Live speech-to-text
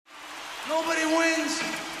Nobody wins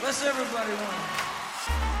unless everybody wins.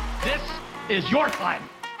 This is your time.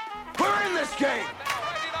 We're in this game.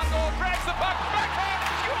 Drags the puck, backhand,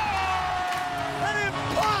 score! An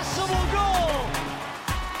impossible goal.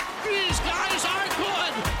 These guys are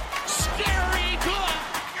good, scary good,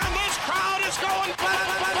 and this crowd is going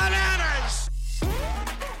bananas.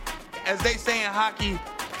 As they say in hockey,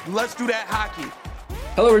 let's do that hockey.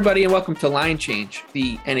 Hello, everybody, and welcome to Line Change,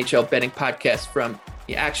 the NHL betting podcast from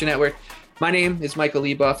the Action Network. My name is Michael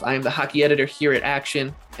Leboff. I am the hockey editor here at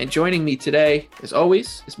Action, and joining me today, as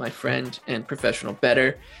always, is my friend and professional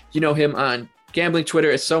bettor. You know him on gambling Twitter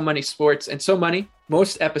as So Money Sports and So Money.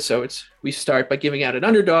 Most episodes, we start by giving out an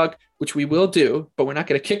underdog, which we will do, but we're not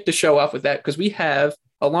going to kick the show off with that because we have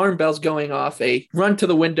alarm bells going off, a run to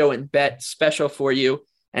the window and bet special for you,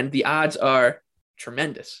 and the odds are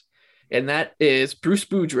tremendous. And that is Bruce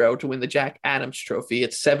Boudreau to win the Jack Adams Trophy.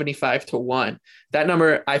 It's 75-1. That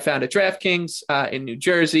number I found at DraftKings in New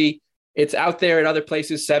Jersey. It's out there at other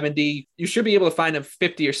places, 70. You should be able to find them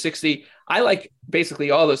 50 or 60. I like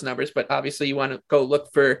basically all those numbers, but obviously you want to go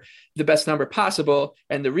look for the best number possible.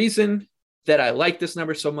 And the reason that I like this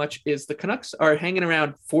number so much is the Canucks are hanging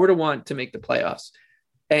around 4-1 to make the playoffs.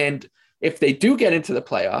 And if they do get into the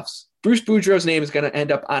playoffs, Bruce Boudreau's name is going to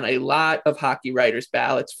end up on a lot of hockey writers'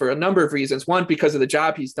 ballots for a number of reasons. One, because of the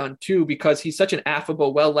job he's done. Two, because he's such an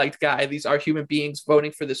affable, well-liked guy. These are human beings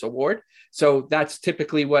voting for this award. So that's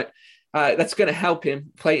typically what that's going to help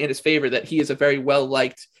him play in his favor, that he is a very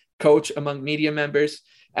well-liked coach among media members.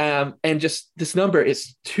 And just this number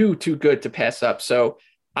is too good to pass up. So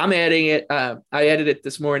I'm adding it. I added it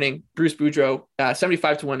this morning. Bruce Boudreau,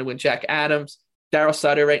 75-1 to win Jack Adams. Daryl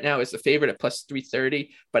Sutter right now is the favorite at plus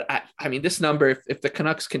 330. But I mean, this number, if the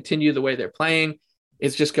Canucks continue the way they're playing,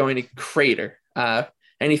 is just going to crater.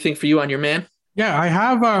 Anything for you on your man? Yeah, I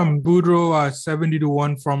have Boudreau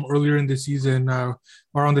 70-1 from earlier in the season,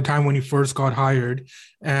 around the time when he first got hired.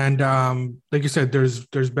 And like you said,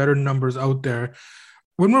 there's better numbers out there.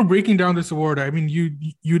 When we're breaking down this award, I mean,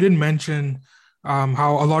 you did mention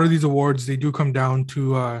how a lot of these awards, they do come down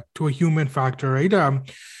to a human factor, right?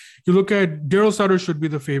 You look at Daryl Sutter should be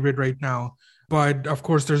the favorite right now, but of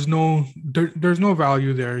course there's no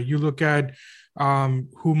value there. You look at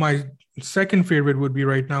who my second favorite would be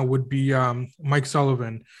right now would be Mike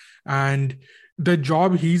Sullivan, and the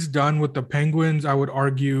job he's done with the Penguins, I would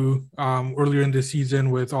argue earlier in the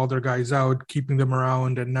season with all their guys out, keeping them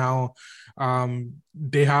around, and now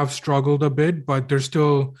they have struggled a bit, but they're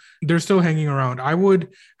still hanging around. I would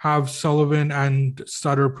have Sullivan and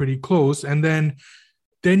Sutter pretty close, and then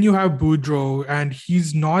you have Boudreau, and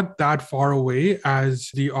he's not that far away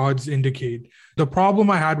as the odds indicate. The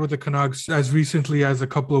problem I had with the Canucks as recently as a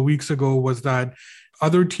couple of weeks ago was that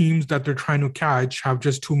other teams that they're trying to catch have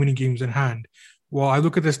just too many games in hand. Well, I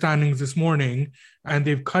look at the standings this morning, and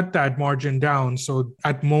they've cut that margin down. So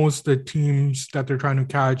at most, the teams that they're trying to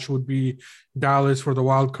catch would be Dallas for the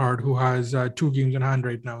wild card, who has 2 games in hand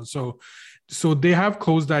right now. So they have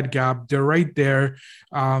closed that gap. They're right there.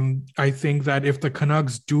 I think that if the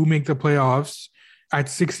Canucks do make the playoffs at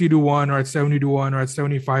 60-1 or at 70-1 or at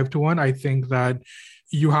 75-1, I think that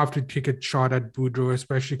you have to take a shot at Boudreau,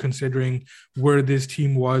 especially considering where this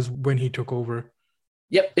team was when he took over.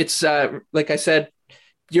 Yep. It's like I said,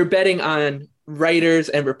 you're betting on writers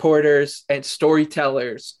and reporters and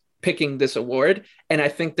storytellers picking this award. And I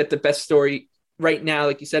think that the best story right now,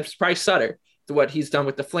 like you said, is probably Sutter. What he's done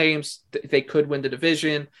with the Flames, they could win the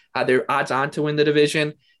division. They're odds on to win the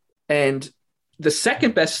division. And the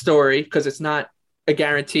second best story, because it's not a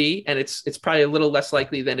guarantee and it's probably a little less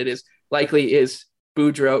likely than it is likely, is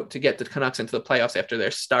Boudreau to get the Canucks into the playoffs after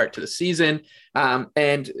their start to the season.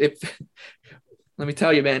 And let me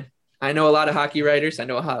tell you, man, I know a lot of hockey writers. I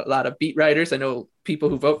know a lot of beat writers. I know people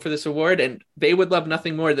who vote for this award, and they would love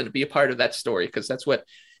nothing more than to be a part of that story, because that's what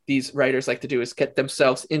these writers like to do, is get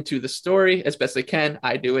themselves into the story as best they can.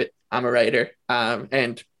 I do it. I'm a writer.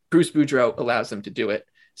 And Bruce Boudreau allows them to do it.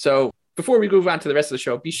 So before we move on to the rest of the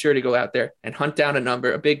show, be sure to go out there and hunt down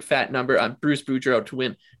a big fat number on Bruce Boudreau to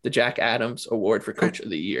win the Jack Adams Award for Coach of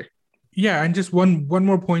the Year. Yeah, and just one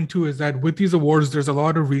more point too is that with these awards, there's a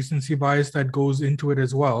lot of recency bias that goes into it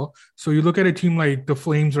as well. So you look at a team like the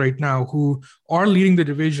Flames right now, who are leading the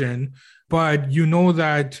division, but you know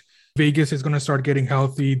that Vegas is going to start getting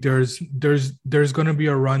healthy. There's going to be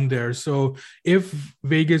a run there. So if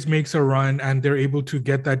Vegas makes a run and they're able to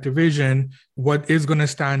get that division, what is going to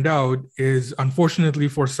stand out is, unfortunately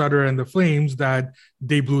for Sutter and the Flames, that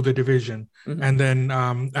they blew the division. Mm-hmm. And then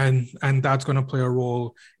and that's going to play a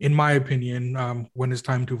role, in my opinion, when it's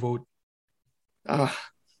time to vote.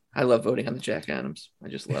 I love voting on the Jack Adams. I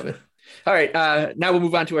just love it. All right. Now we'll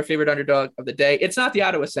move on to our favorite underdog of the day. It's not the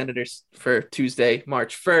Ottawa Senators for Tuesday,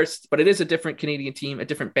 March 1st, but it is a different Canadian team, a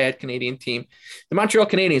different bad Canadian team. The Montreal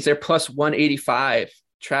Canadiens, they're plus 185,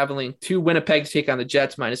 traveling to Winnipeg to take on the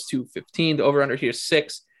Jets, minus 215. The over-under here is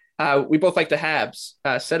 6. We both like the Habs.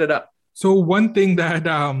 Set it up. So one thing that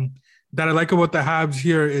I like about the Habs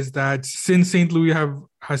here is that since St. Louis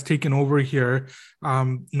has taken over here,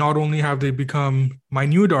 not only have they become my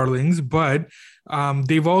new darlings, but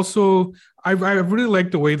they've also I really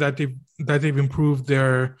like the way that they've improved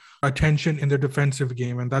their attention in their defensive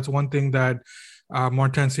game, and that's one thing that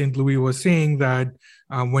Martin St. Louis was saying that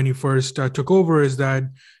when he first took over is that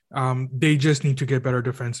they just need to get better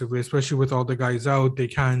defensively, especially with all the guys out. They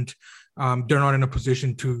can't. They're not in a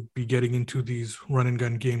position to be getting into these run and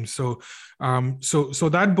gun games. So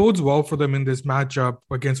that bodes well for them in this matchup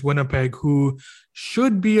against Winnipeg, who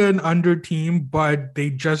should be an under team, but they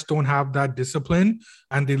just don't have that discipline,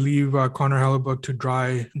 and they leave Connor Hellebuck to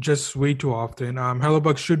dry just way too often.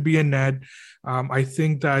 Hellebuck should be in net. I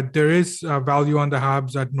think that there is value on the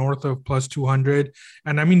Habs at north of plus 200.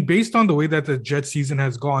 And I mean, based on the way that the Jet season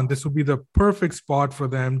has gone, this would be the perfect spot for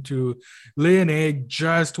them to lay an egg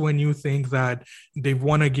just when you think that they've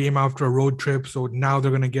won a game after a road trip. So now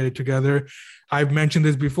they're going to get it together. I've mentioned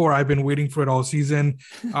this before. I've been waiting for it all season.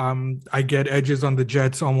 I get edges on the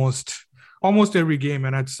Jets almost every game.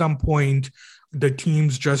 And at some point, the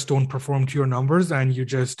teams just don't perform to your numbers, and you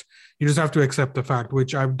just have to accept the fact,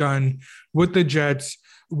 which I've done with the Jets.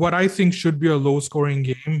 What I think should be a low-scoring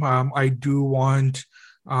game. I do want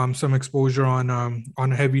some exposure on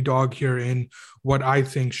a heavy dog here in what I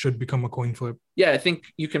think should become a coin flip. Yeah, I think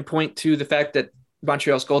you can point to the fact that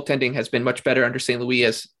Montreal's goaltending has been much better under St. Louis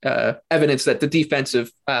as evidence that the defensive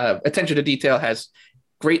attention to detail has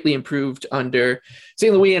greatly improved under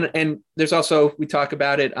St. Louis. And there's also, we talk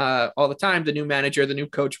about it all the time, the new manager, the new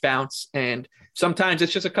coach bounce. And sometimes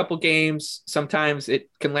it's just a couple games. Sometimes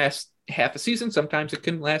it can last half a season. Sometimes it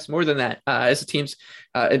can last more than that as a team's,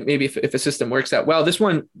 maybe if a system works out well. This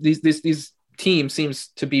one, these team seems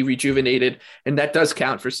to be rejuvenated, and that does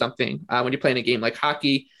count for something when you're playing a game like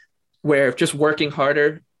hockey, where just working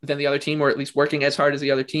harder than the other team, or at least working as hard as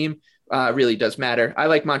the other team, really does matter. I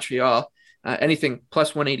like Montreal. Anything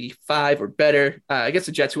plus 185 or better against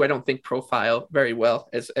the Jets, who I don't think profile very well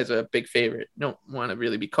as a big favorite. Don't want to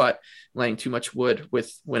really be caught laying too much wood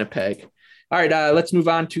with Winnipeg. All right, let's move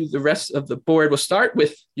on to the rest of the board. We'll start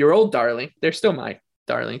with your old darling. They're still my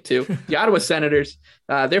darling too. The Ottawa Senators,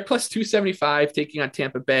 they're plus 275 taking on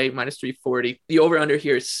Tampa Bay, minus 340. The over-under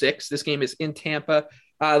here is 6. This game is in Tampa.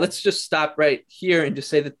 Let's just stop right here and just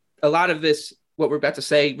say that a lot of this, what we're about to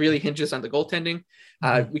say, really hinges on the goaltending.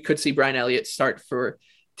 We could see Brian Elliott start for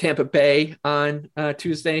Tampa Bay on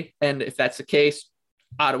Tuesday. And if that's the case,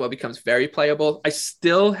 Ottawa becomes very playable. I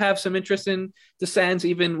still have some interest in the Sens,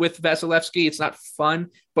 even with Vasilevsky. It's not fun,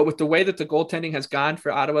 but with the way that the goaltending has gone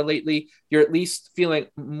for Ottawa lately, you're at least feeling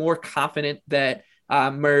more confident that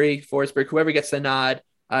Murray, Forsberg, whoever gets the nod,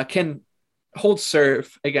 can hold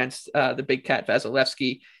serve against the big cat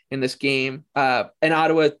Vasilevsky in this game. And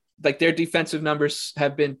Ottawa, like, their defensive numbers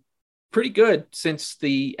have been pretty good since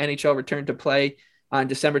the NHL returned to play on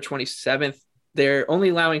December 27th. They're only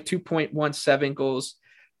allowing 2.17 goals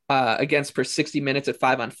against per 60 minutes at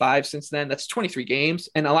 5-on-5 since then. That's 23 games.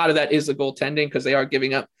 And a lot of that is the goaltending, because they are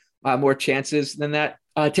giving up more chances than that.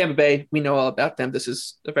 Tampa Bay, we know all about them. This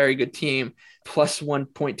is a very good team. Plus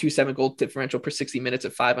 1.27 goal differential per 60 minutes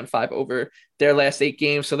at 5-on-5 over their last 8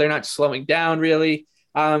 games. So they're not slowing down really.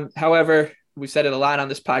 However, we've said it a lot on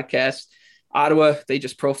this podcast. Ottawa, they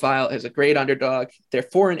just profile as a great underdog. They're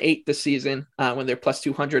 4-8 this season when they're plus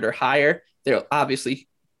 200 or higher. They're obviously,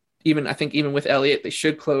 even with Elliott, they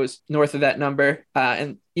should close north of that number.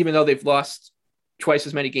 And even though they've lost twice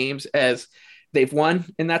as many games as they've won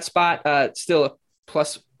in that spot, still a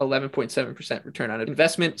plus 11.7% return on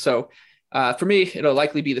investment. So for me, it'll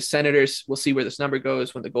likely be the Senators. We'll see where this number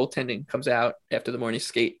goes when the goaltending comes out after the morning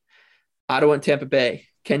skate. Ottawa and Tampa Bay,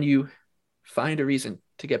 can you find a reason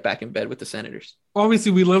to get back in bed with the Senators?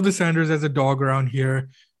 Obviously, we love the Senators as a dog around here.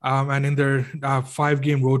 And in their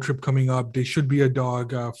 5-game road trip coming up, they should be a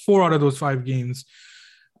dog 4 out of those 5 games.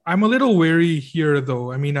 I'm a little wary here,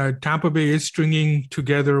 though. I mean, Tampa Bay is stringing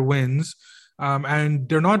together wins, and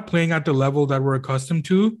they're not playing at the level that we're accustomed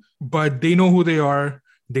to, but they know who they are.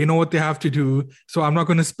 They know what they have to do. So I'm not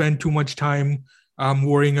going to spend too much time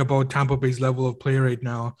worrying about Tampa Bay's level of play right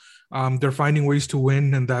now. They're finding ways to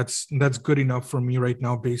win, and that's good enough for me right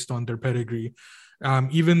now based on their pedigree.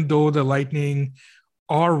 Even though the Lightning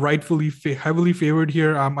are rightfully heavily favored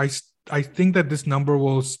here, I think that this number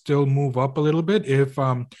will still move up a little bit if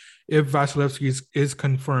if Vasilevsky is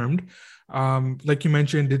confirmed. Like you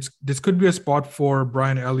mentioned, this could be a spot for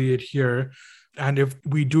Brian Elliott here. And if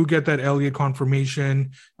we do get that Elliott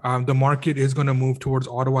confirmation, the market is going to move towards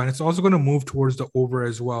Ottawa, and it's also going to move towards the over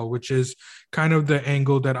as well, which is kind of the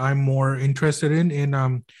angle that I'm more interested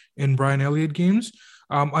in Brian Elliott games.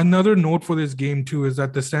 Another note for this game too is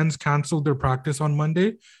that the Sens canceled their practice on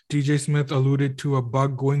Monday. DJ Smith alluded to a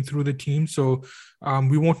bug going through the team, so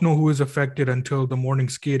we won't know who is affected until the morning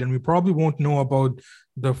skate, and we probably won't know about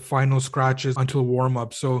the final scratches until warm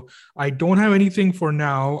up. So I don't have anything for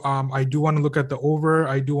now. I do want to look at the over.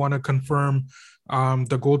 I do want to confirm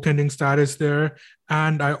the goaltending status there.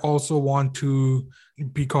 And I also want to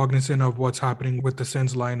be cognizant of what's happening with the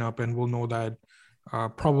Sens lineup. And we'll know that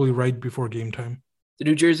probably right before game time. The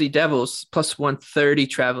New Jersey Devils plus 130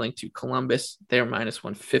 traveling to Columbus. They're minus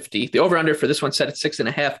 150. The over-under for this one set at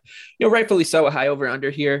 6.5. Rightfully so, a high over-under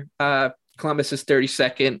here. Columbus is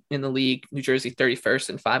 32nd in the league. New Jersey 31st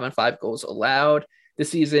in 5-on-5 goals allowed this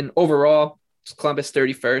season. Overall, Columbus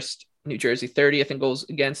 31st, New Jersey 30th in goals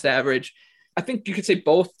against average. I think you could say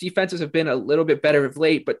both defenses have been a little bit better of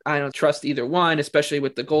late, but I don't trust either one, especially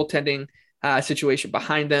with the goaltending situation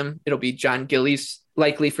behind them. It'll be John Gillies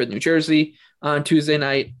likely for New Jersey on Tuesday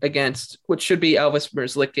night against what should be Elvis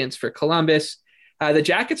Merzlikins for Columbus. The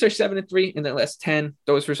Jackets are 7-3 in their last 10.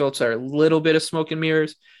 Those results are a little bit of smoke and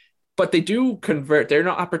mirrors, but they do convert. They're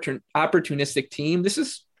not opportunistic team. This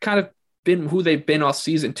has kind of been who they've been all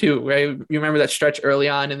season too, right? You remember that stretch early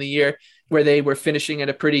on in the year where they were finishing at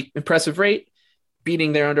a pretty impressive rate,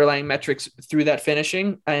 beating their underlying metrics through that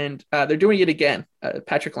finishing. And they're doing it again.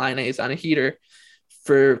 Patrick Laine is on a heater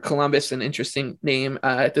for Columbus, an interesting name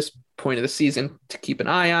at this point of the season to keep an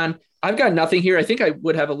eye on. I've got nothing here. I think I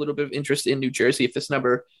would have a little bit of interest in New Jersey if this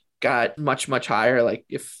number got much higher. Like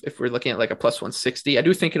if we're looking at like a plus 160, I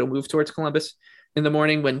do think it'll move towards Columbus in the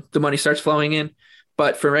morning when the money starts flowing in.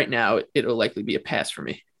 But for right now, it'll likely be a pass for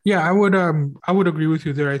me. Yeah, I would agree with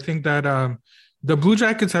you there. I think that the Blue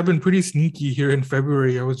Jackets have been pretty sneaky here in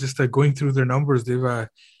February. I was just going through their numbers.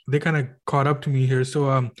 They kind of caught up to me here.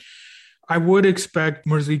 So I would expect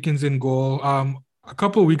Merzlikins in goal. A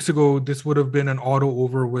couple of weeks ago, this would have been an auto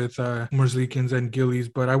over with Merzlikins and Gillies,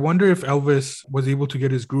 but I wonder if Elvis was able to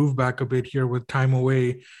get his groove back a bit here with time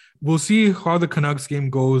away. We'll see how the Canucks game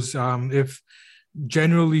goes. If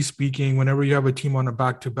generally speaking, whenever you have a team on a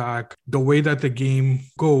back-to-back, the way that the game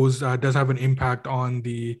goes does have an impact on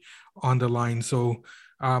the line. So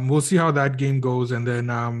we'll see how that game goes. And then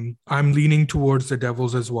I'm leaning towards the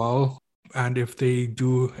Devils as well. And if they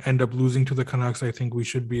do end up losing to the Canucks, I think we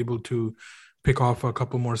should be able to pick off a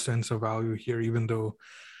couple more cents of value here, even though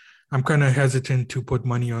I'm kind of hesitant to put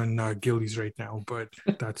money on Gillies right now, but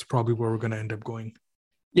that's probably where we're going to end up going.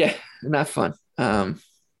 Yeah, not fun.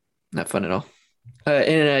 Not fun at all.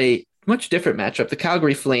 In a much different matchup, the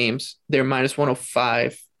Calgary Flames, they're minus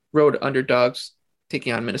 105, road underdogs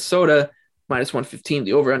taking on Minnesota, minus 115.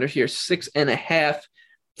 The over-under here, 6.5.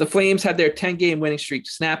 The Flames had their 10-game winning streak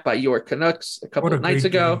snapped by your Canucks a couple of nights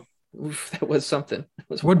ago. Oof, that was something.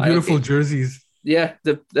 What beautiful jerseys. Yeah,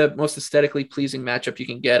 the most aesthetically pleasing matchup you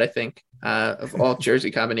can get, I think, of all jersey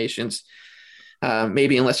combinations.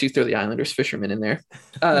 Maybe unless you throw the Islanders fisherman in there.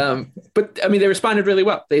 But I mean, they responded really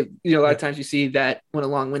well. A lot of times you see that when a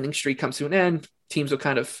long winning streak comes to an end, teams will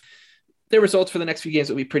their results for the next few games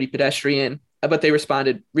will be pretty pedestrian, but they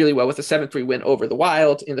responded really well with a 7-3 win over the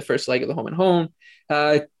Wild in the first leg of the home and home.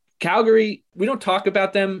 Calgary, we don't talk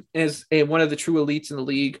about them as one of the true elites in the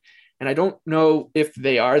league. And I don't know if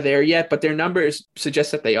they are there yet, but their numbers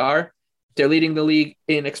suggest that they are. They're leading the league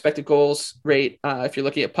in expected goals rate. If you're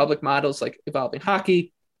looking at public models like Evolving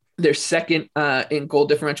Hockey, they're second in goal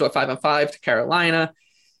differential at 5-on-5 to Carolina.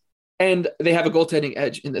 And they have a goaltending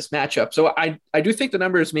edge in this matchup. So I do think the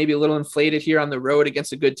number is maybe a little inflated here on the road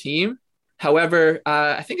against a good team. However,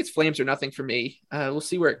 I think it's Flames or nothing for me. We'll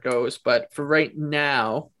see where it goes. But for right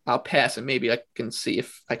now, I'll pass, and maybe I can see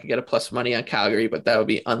if I can get a plus money on Calgary, but that would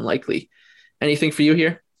be unlikely. Anything for you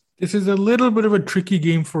here? This is a little bit of a tricky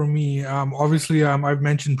game for me. Obviously, I've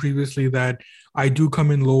mentioned previously that I do come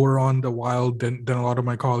in lower on the Wild than a lot of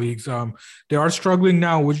my colleagues. They are struggling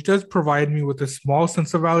now, which does provide me with a small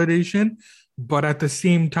sense of validation. But at the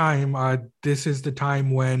same time, this is the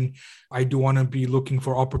time when I do want to be looking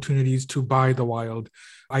for opportunities to buy the Wild.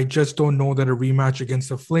 I just don't know that a rematch against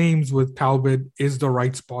the Flames with Talbot is the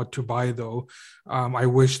right spot to buy, though. I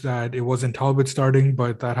wish that it wasn't Talbot starting,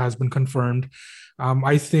 but that has been confirmed.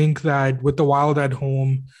 I think that with the Wild at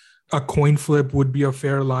home, a coin flip would be a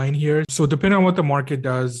fair line here. So depending on what the market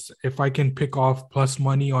does, if I can pick off plus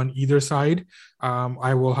money on either side,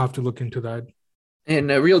 I will have to look into that.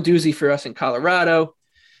 And a real doozy for us in Colorado.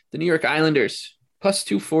 The New York Islanders, plus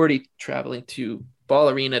 240, traveling to Ball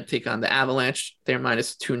Arena to take on the Avalanche. They're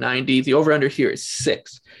minus 290. The over-under here is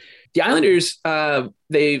 6. The Islanders,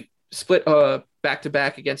 they split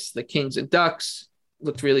back-to-back against the Kings and Ducks.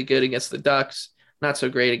 Looked really good against the Ducks. Not so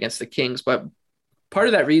great against the Kings, but part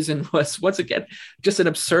of that reason was, once again, just an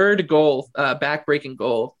absurd goal, back-breaking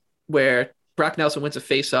goal, where Brock Nelson wins a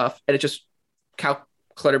face-off, and it just Cal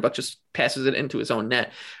Clutterbuck just passes it into his own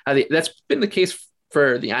net. That's been the case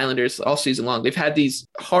for the Islanders all season long. They've had these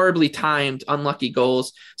horribly timed, unlucky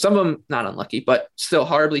goals. Some of them not unlucky, but still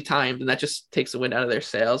horribly timed, and that just takes the wind out of their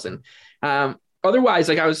sails. And otherwise,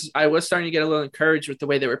 like I was starting to get a little encouraged with the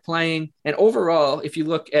way they were playing. And overall, if you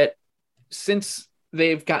look at since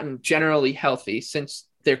they've gotten generally healthy, since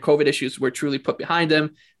their COVID issues were truly put behind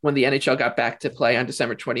them when the NHL got back to play on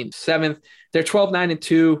December 27th, they're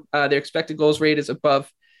 12-9-2. Their expected goals rate is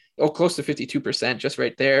close to 52%, just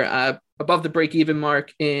right there, above the break-even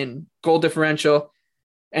mark in goal differential.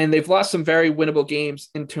 And they've lost some very winnable games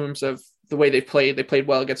in terms of the way they played. They played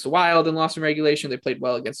well against the Wild and lost in regulation. They played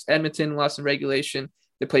well against Edmonton and lost in regulation.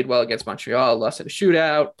 They played well against Montreal, lost in a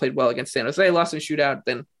shootout, played well against San Jose, lost in a shootout.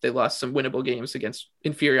 Then they lost some winnable games against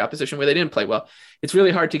inferior opposition where they didn't play well. It's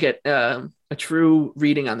really hard to get a true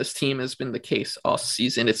reading on this team, has been the case all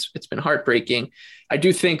season. It's been heartbreaking. I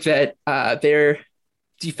do think that their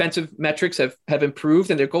defensive metrics have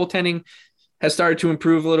improved, and their goaltending has started to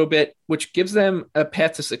improve a little bit, which gives them a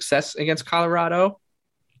path to success against Colorado.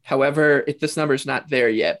 However, this number is not there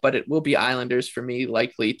yet, but it will be Islanders for me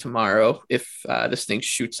likely tomorrow if this thing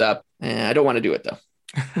shoots up. I don't want to do it, though.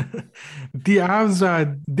 The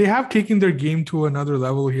Avs, they have taken their game to another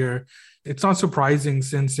level here. It's not surprising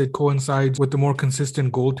since it coincides with the more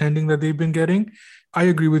consistent goaltending that they've been getting. I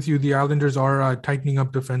agree with you. The Islanders are tightening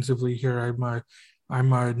up defensively here. I'm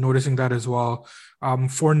noticing that as well.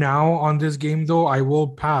 For now on this game, though, I will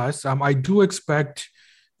pass. I do expect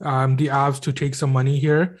the Avs to take some money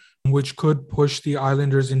here, which could push the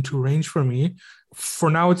Islanders into range for me. For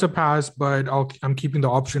now, it's a pass, but I'm keeping the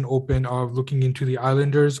option open of looking into the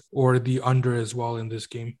Islanders or the under as well in this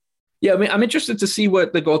game. Yeah, I mean, I'm interested to see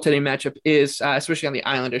what the goaltending matchup is, especially on the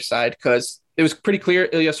Islanders side, because it was pretty clear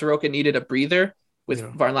Ilya Sorokin needed a breather with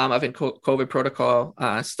Varlamov in COVID protocol,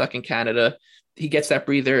 stuck in Canada. He gets that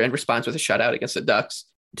breather and responds with a shutout against the Ducks.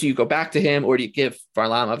 Do you go back to him, or do you give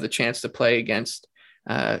Varlamov the chance to play against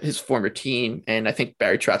his former team? And I think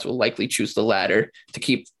Barry Trotz will likely choose the latter to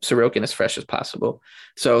keep Sorokin as fresh as possible.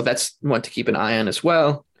 So that's one to keep an eye on as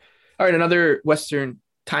well. All right, another Western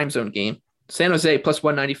time zone game. San Jose plus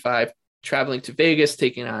 195, traveling to Vegas,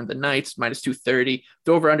 taking on the Knights, minus 230.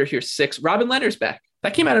 The over-under here, 6. Robin Lehner's back.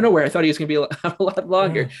 That came out of nowhere. I thought he was going to be a lot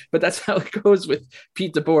longer, but that's how it goes with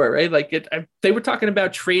Pete DeBoer, right? Like they were talking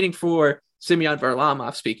about trading for Semyon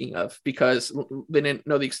Varlamov, speaking of, because they didn't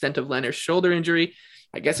know the extent of Lehner's shoulder injury.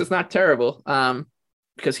 I guess it's not terrible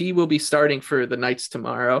because he will be starting for the Knights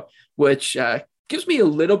tomorrow, which gives me a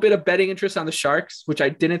little bit of betting interest on the Sharks, which I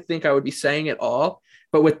didn't think I would be saying at all.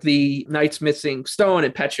 But with the Knights missing Stone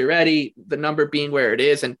and Pacioretty, the number being where it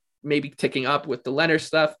is and maybe ticking up with the Lehner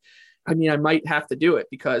stuff, I mean, I might have to do it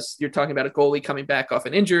because you're talking about a goalie coming back off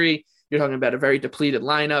an injury. You're talking about a very depleted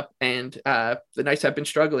lineup, and the Knights have been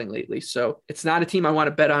struggling lately. So it's not a team I want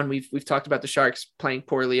to bet on. We've talked about the Sharks playing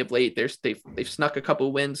poorly of late. They've snuck a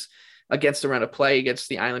couple wins against the run of play against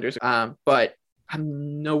the Islanders, but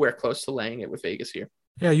I'm nowhere close to laying it with Vegas here.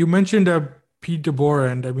 Yeah, you mentioned Pete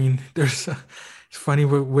DeBoer, and I mean, it's funny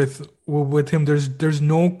with him. There's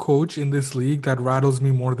no coach in this league that rattles me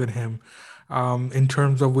more than him. In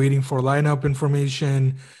terms of waiting for lineup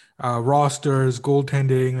information, rosters,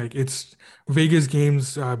 goaltending, like it's Vegas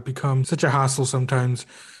games become such a hassle sometimes.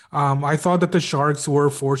 I thought that the Sharks were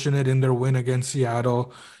fortunate in their win against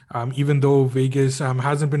Seattle. Even though Vegas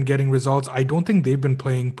hasn't been getting results, I don't think they've been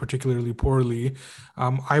playing particularly poorly.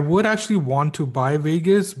 I would actually want to buy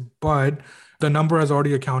Vegas, but the number has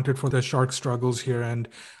already accounted for the Sharks' struggles here and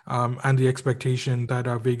the expectation that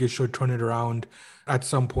Vegas should turn it around at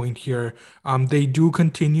some point here. They do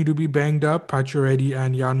continue to be banged up. Pacioretty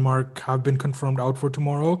and Janmark have been confirmed out for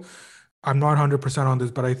tomorrow. I'm not 100% on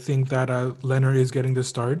this, but I think that Lehner is getting the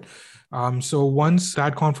start. So once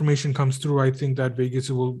that confirmation comes through, I think that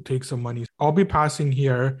Vegas will take some money. I'll be passing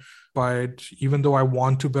here, but even though I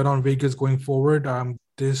want to bet on Vegas going forward,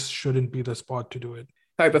 this shouldn't be the spot to do it.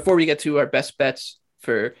 All right, before we get to our best bets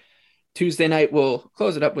for Tuesday night, we'll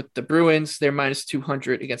close it up with the Bruins. They're minus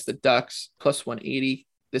 200 against the Ducks, plus 180.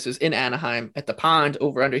 This is in Anaheim at the Pond.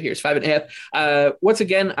 Over under here is 5.5. Once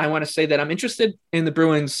again, I want to say that I'm interested in the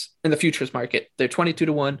Bruins in the futures market. They're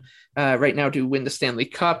 22-1 right now to win the Stanley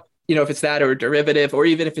Cup. You know, if it's that or a derivative, or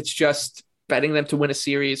even if it's just betting them to win a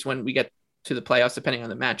series when we get to the playoffs, depending on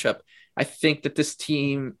the matchup. I think that this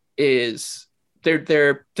team is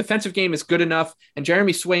their defensive game is good enough, and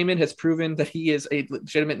Jeremy Swayman has proven that he is a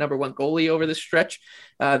legitimate number one goalie over this stretch,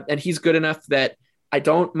 and he's good enough that I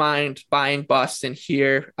don't mind buying Boston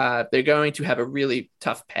here. They're going to have a really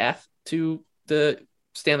tough path to the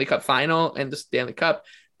Stanley Cup final and the Stanley Cup,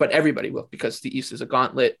 but everybody will, because the East is a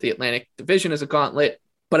gauntlet. The Atlantic Division is a gauntlet,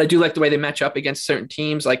 but I do like the way they match up against certain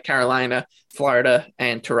teams like Carolina, Florida,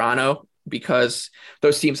 and Toronto, because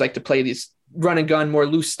those teams like to play these run and gun, more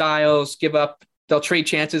loose styles, they'll trade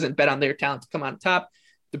chances and bet on their talent to come on top.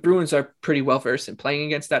 The Bruins are pretty well versed in playing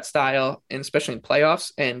against that style, and especially in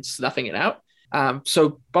playoffs and snuffing it out.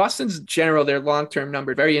 So Boston's general, their long-term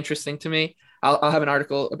number, very interesting to me. I'll have an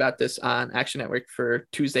article about this on Action Network for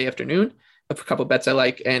Tuesday afternoon of a couple bets I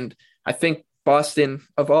like. And I think Boston,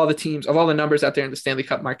 of all the teams, of all the numbers out there in the Stanley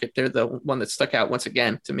Cup market, they're the one that stuck out once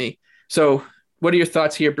again to me. So what are your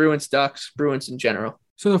thoughts here? Bruins, Ducks, Bruins in general.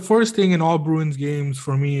 So the first thing in all Bruins games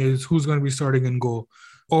for me is who's going to be starting in goal.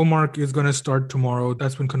 Ullmark is going to start tomorrow.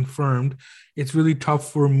 That's been confirmed. It's really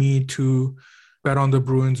tough for me to bet on the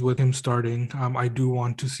Bruins with him starting. I do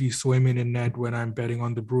want to see Swayman in net when I'm betting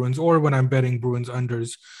on the Bruins or when I'm betting Bruins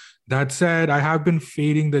unders. That said, I have been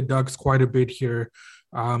fading the Ducks quite a bit here.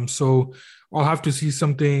 So I'll have to see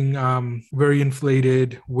something very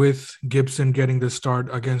inflated with Gibson getting the start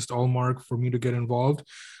against Ullmark for me to get involved.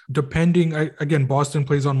 Again, Boston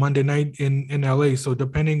plays on Monday night in LA. So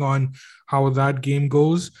depending on how that game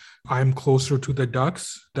goes, I'm closer to the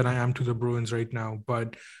Ducks than I am to the Bruins right now.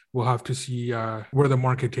 But we'll have to see where the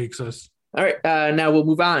market takes us. All right. Now we'll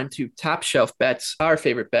move on to top shelf bets, our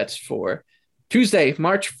favorite bets for Tuesday,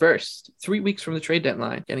 March 1st, 3 weeks from the trade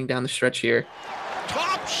deadline, getting down the stretch here.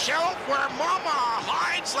 Top shelf where mama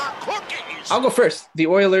hides the cookies. I'll go first. The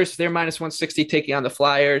Oilers, they're minus 160 taking on the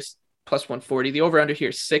Flyers, plus 140. The over-under here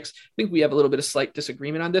is 6. I think we have a little bit of slight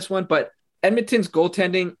disagreement on this one, but Edmonton's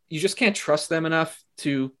goaltending, you just can't trust them enough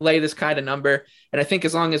to lay this kind of number. And I think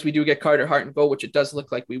as long as we do get Carter Hart in goal, which it does look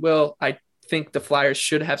like we will, I think the Flyers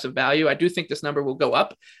should have some value. I do think this number will go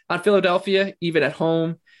up on Philadelphia, even at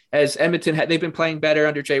home, as Edmonton, they've been playing better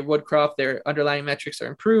under Jay Woodcroft. Their underlying metrics are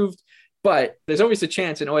improved, but there's always a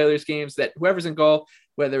chance in Oilers games that whoever's in goal,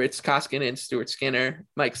 whether it's Koskinen, Stuart Skinner,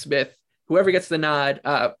 Mike Smith, whoever gets the nod,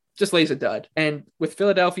 just lays a dud. And with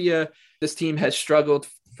Philadelphia, this team has struggled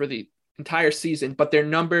for the entire season, but their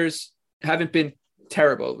numbers haven't been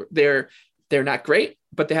terrible. They're not great,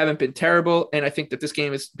 but they haven't been terrible. And I think that this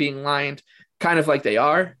game is being lined kind of like they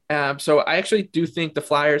are. So I actually do think the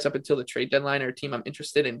Flyers up until the trade deadline are a team I'm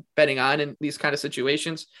interested in betting on in these kind of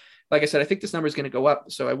situations. Like I said, I think this number is going to go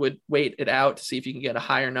up. So I would wait it out to see if you can get a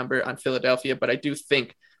higher number on Philadelphia, but I do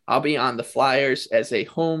think I'll be on the Flyers as a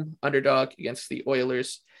home underdog against the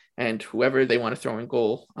Oilers and whoever they want to throw in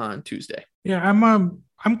goal on Tuesday. Yeah,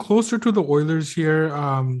 I'm closer to the Oilers here,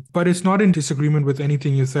 but it's not in disagreement with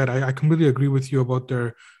anything you said. I completely agree with you about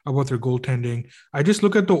their goaltending. I just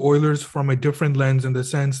look at the Oilers from a different lens in the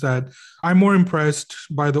sense that I'm more impressed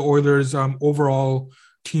by the Oilers' overall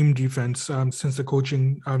team defense since the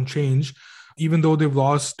coaching change. Even though they've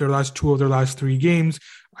lost their last 2 of their last 3 games,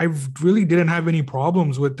 I really didn't have any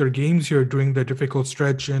problems with their games here during the difficult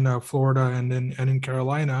stretch in Florida and in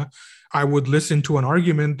Carolina. I would listen to an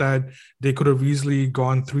argument that they could have easily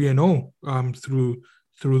gone 3-0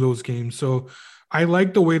 through those games. So I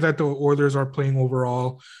like the way that the Oilers are playing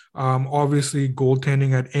overall. Obviously,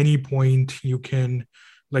 goaltending at any point you can,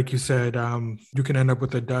 like you said, you can end up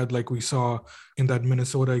with a dud like we saw in that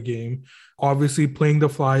Minnesota game. Obviously, playing the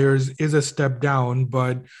Flyers is a step down,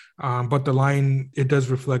 but the line, it does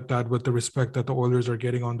reflect that with the respect that the Oilers are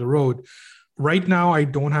getting on the road. Right now, I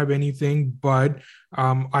don't have anything, but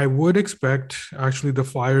I would expect actually the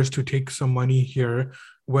Flyers to take some money here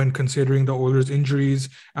when considering the Oilers' injuries,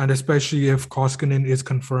 and especially if Koskinen is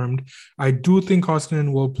confirmed. I do think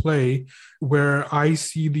Koskinen will play. Where I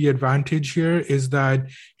see the advantage here is that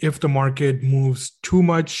if the market moves too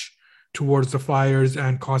much towards the Flyers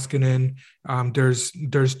and Koskinen,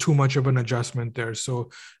 there's too much of an adjustment there.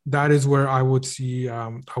 So that is where I would see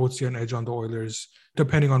an edge on the Oilers,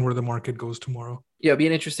 depending on where the market goes tomorrow. Yeah, it'll be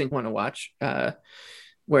an interesting one to watch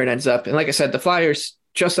where it ends up. And like I said, the Flyers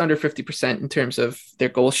just under 50% in terms of their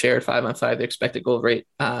goal share at 5-on-5, their expected goal rate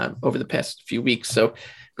over the past few weeks. So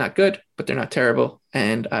not good, but they're not terrible.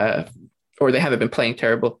 And or they haven't been playing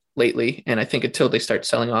terrible lately. And I think until they start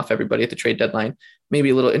selling off everybody at the trade deadline, maybe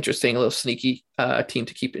a little interesting, a little sneaky team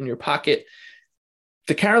to keep in your pocket.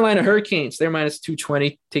 The Carolina Hurricanes, they're minus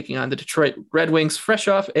 220 taking on the Detroit Red Wings, fresh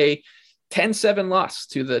off a 10-7 loss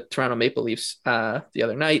to the Toronto Maple Leafs the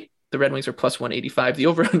other night. The Red Wings are plus 185. The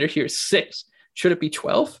over-under here is 6. Should it be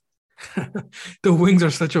 12? The Wings are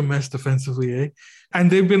such a mess defensively, eh? And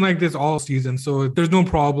they've been like this all season. So there's no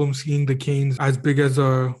problem seeing the Canes as big as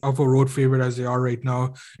of a road favorite as they are right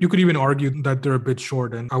now. You could even argue that they're a bit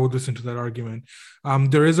short, and I would listen to that argument.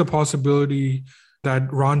 There is a possibility that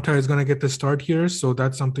Ranta is going to get the start here. So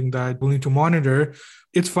that's something that we'll need to monitor.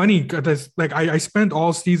 It's funny because I spent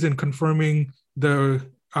all season confirming the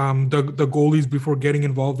goalies before getting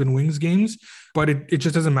involved in Wings games, but it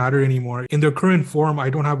just doesn't matter anymore. In their current form, I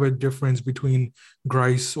don't have a difference between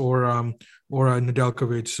Greiss or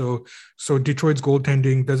Nedeljkovic. So Detroit's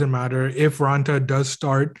goaltending doesn't matter. If Ranta does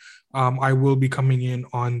start, I will be coming in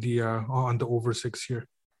on the over 6 here.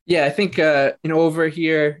 Yeah, I think over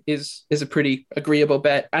here is a pretty agreeable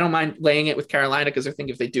bet. I don't mind laying it with Carolina because I think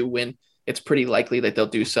if they do win, it's pretty likely that they'll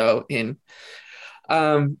do so in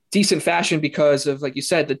decent fashion because of, like you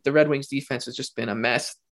said, that the Red Wings defense has just been a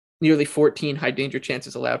mess. Nearly 14 high danger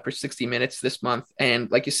chances allowed per 60 minutes this month. And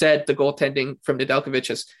like you said, the goaltending from Nedeljkovic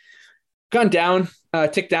has gone down,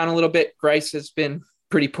 ticked down a little bit. Greiss has been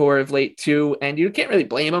pretty poor of late too. And you can't really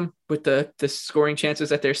blame them with the scoring chances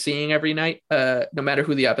that they're seeing every night, no matter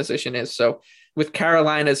who the opposition is. So with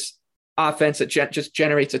Carolina's offense, it just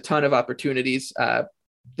generates a ton of opportunities.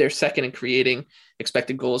 They're second in creating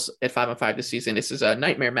expected goals at 5-on-5 this season. This is a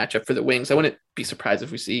nightmare matchup for the Wings. I wouldn't be surprised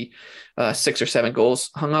if we see 6 or 7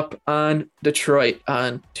 goals hung up on Detroit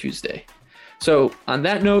on Tuesday. So on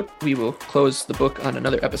that note, we will close the book on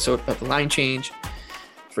another episode of Line Change.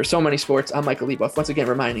 For So Many Sports, I'm Michael Leboff. Once again,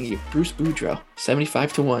 reminding you, Bruce Boudreau,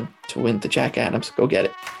 75-1 to win the Jack Adams. Go get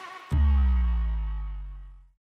it.